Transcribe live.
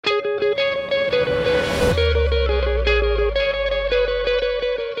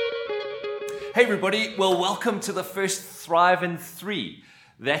Hey everybody, well welcome to the first Thrive in 3.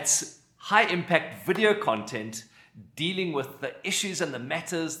 That's high impact video content dealing with the issues and the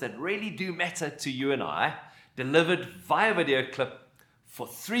matters that really do matter to you and I, delivered via video clip for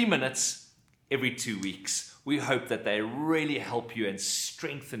 3 minutes every 2 weeks. We hope that they really help you and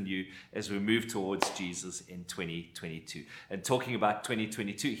strengthen you as we move towards Jesus in 2022. And talking about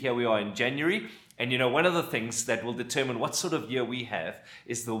 2022, here we are in January. And you know, one of the things that will determine what sort of year we have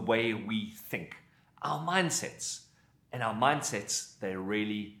is the way we think, our mindsets. And our mindsets, they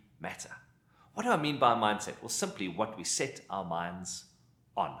really matter. What do I mean by mindset? Well, simply what we set our minds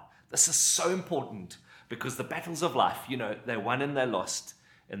on. This is so important because the battles of life, you know, they're won and they're lost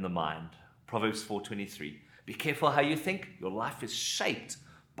in the mind. Proverbs 4:23. Be careful how you think. Your life is shaped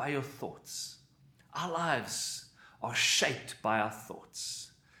by your thoughts. Our lives are shaped by our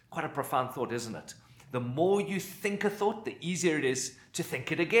thoughts. Quite a profound thought, isn't it? The more you think a thought, the easier it is to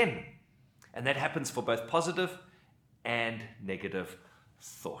think it again. And that happens for both positive and negative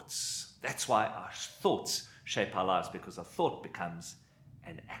thoughts. That's why our thoughts shape our lives, because a thought becomes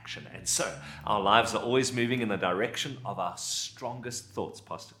an action. And so our lives are always moving in the direction of our strongest thoughts.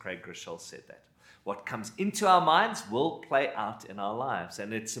 Pastor Craig Groeschel said that. What comes into our minds will play out in our lives.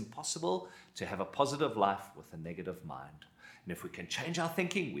 And it's impossible to have a positive life with a negative mind. And if we can change our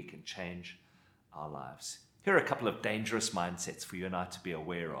thinking, we can change our lives. Here are a couple of dangerous mindsets for you and I to be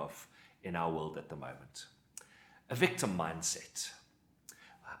aware of in our world at the moment. A victim mindset,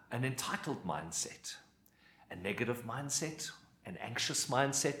 an entitled mindset, a negative mindset, an anxious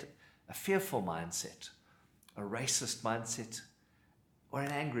mindset, a fearful mindset, a racist mindset, or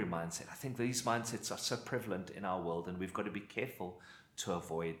an angry mindset. I think these mindsets are so prevalent in our world, and we've got to be careful to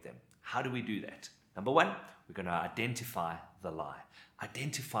avoid them. How do we do that? Number one, we're going to identify the lie.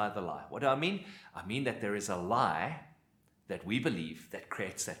 Identify the lie. What do I mean? I mean that there is a lie that we believe that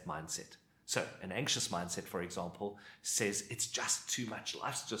creates that mindset. So an anxious mindset, for example, says it's just too much.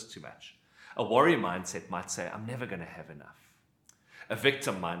 Life's just too much. A worry mindset might say, I'm never going to have enough. A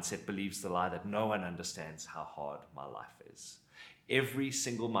victim mindset believes the lie that no one understands how hard my life is. Every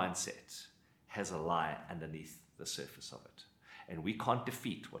single mindset has a lie underneath the surface of it. And we can't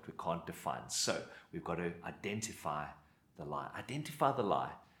defeat what we can't define. So we've got to identify the lie. Identify the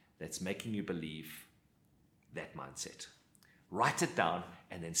lie that's making you believe that mindset. Write it down.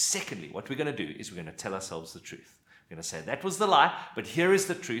 And then secondly, what we're going to do is we're going to tell ourselves the truth. We're going to say that was the lie, but here is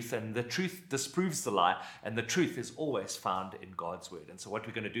the truth, and the truth disproves the lie, and the truth is always found in God's word. And so what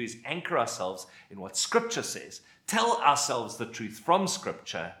we're going to do is anchor ourselves in what Scripture says, tell ourselves the truth from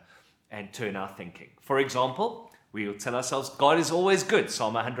Scripture, and turn our thinking. For example, we'll tell ourselves God is always good.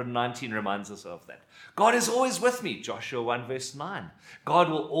 Psalm 119 reminds us of that. God is always with me. Joshua 1 verse 9. God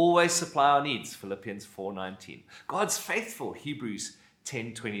will always supply our needs. Philippians 4:19. God's faithful. Hebrews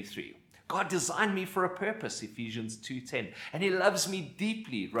 10:23. God designed me for a purpose, Ephesians 2:10. And he loves me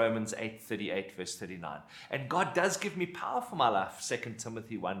deeply, Romans 8:38, verse 39. And God does give me power for my life, 2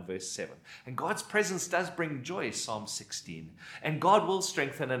 Timothy 1, verse 7. And God's presence does bring joy, Psalm 16. And God will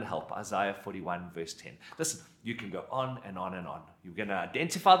strengthen and help, Isaiah 41, verse 10. Listen, you can go on and on and on. You're going to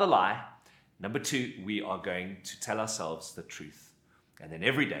identify the lie. Number two, we are going to tell ourselves the truth. And then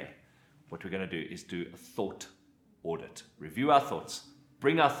every day, what we're going to do is do a thought audit. Review our thoughts.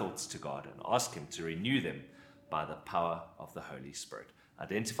 Bring our thoughts to God and ask him to renew them by the power of the Holy Spirit.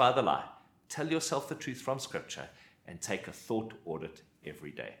 Identify the lie, tell yourself the truth from Scripture, and take a thought audit every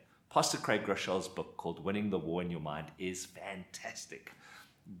day. Pastor Craig Groeschel's book called Winning the War in Your Mind is fantastic.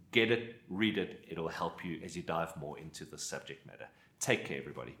 Get it, read it. It'll help you as you dive more into the subject matter. Take care,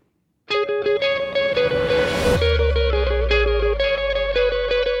 everybody.